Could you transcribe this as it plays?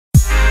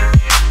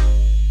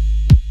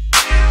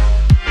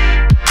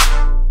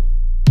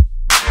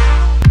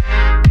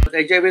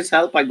AJV's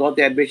help, I got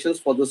the admissions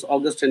for this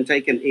August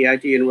intake in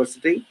AIT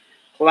University.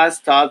 Class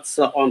starts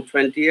on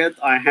 20th.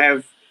 I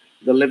have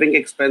the living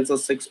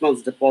expenses 6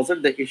 months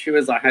deposit. The issue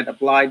is I had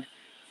applied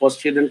for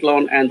student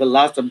loan, and the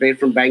last update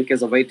from bank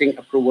is awaiting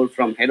approval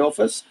from head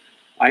office.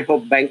 I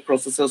hope bank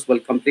processes will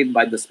complete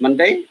by this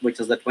Monday, which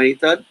is the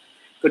 23rd.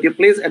 Could you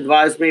please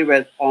advise me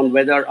on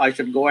whether I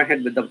should go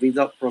ahead with the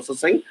visa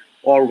processing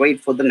or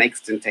wait for the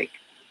next intake?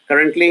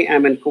 Currently,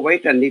 I'm in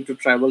Kuwait and need to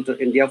travel to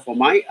India for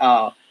my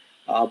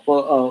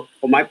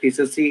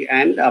PCC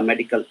and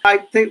medical. I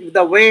think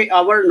the way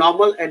our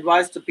normal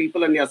advice to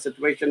people in your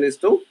situation is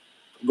to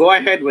go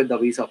ahead with the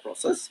visa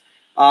process.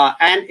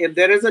 And if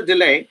there is a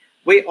delay,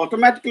 we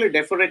automatically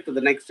defer it to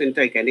the next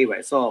intake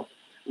anyway. So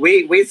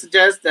we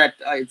suggest that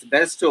it's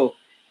best to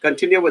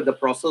continue with the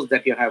process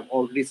that you have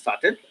already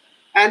started.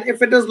 And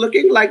if it is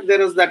looking like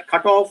there is that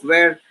cutoff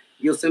where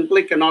you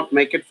simply cannot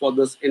make it for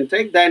this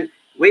intake, then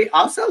we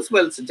ourselves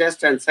will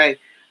suggest and say,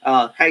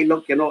 hey,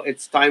 look,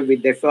 it's time we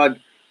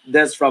deferred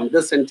this from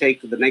this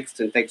intake to the next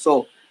intake.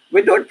 So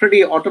we do it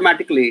pretty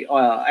automatically,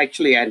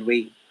 actually, and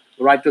we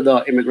write to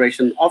the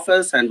immigration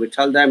office and we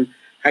tell them,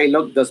 hey,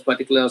 look, this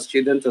particular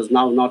student is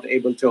now not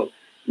able to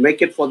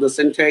make it for this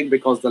intake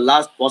because the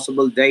last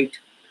possible date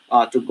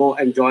to go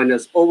and join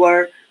is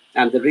over.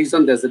 And the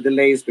reason there's a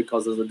delay is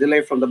because there's a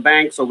delay from the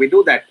bank. So we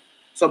do that.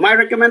 So my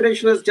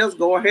recommendation is just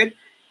go ahead,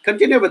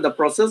 continue with the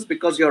process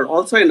because you're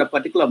also in a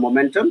particular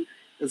momentum.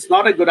 It's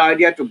not a good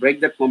idea to break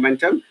that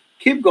momentum.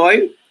 Keep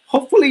going.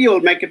 Hopefully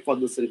you'll make it for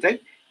this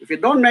intake. If you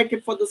don't make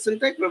it for this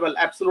intake, we will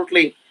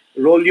absolutely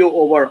roll you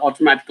over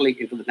automatically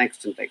into the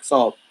next intake.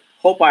 So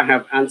hope I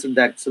have answered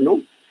that,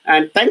 Sunu.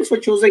 And thanks for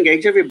choosing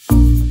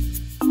AJV.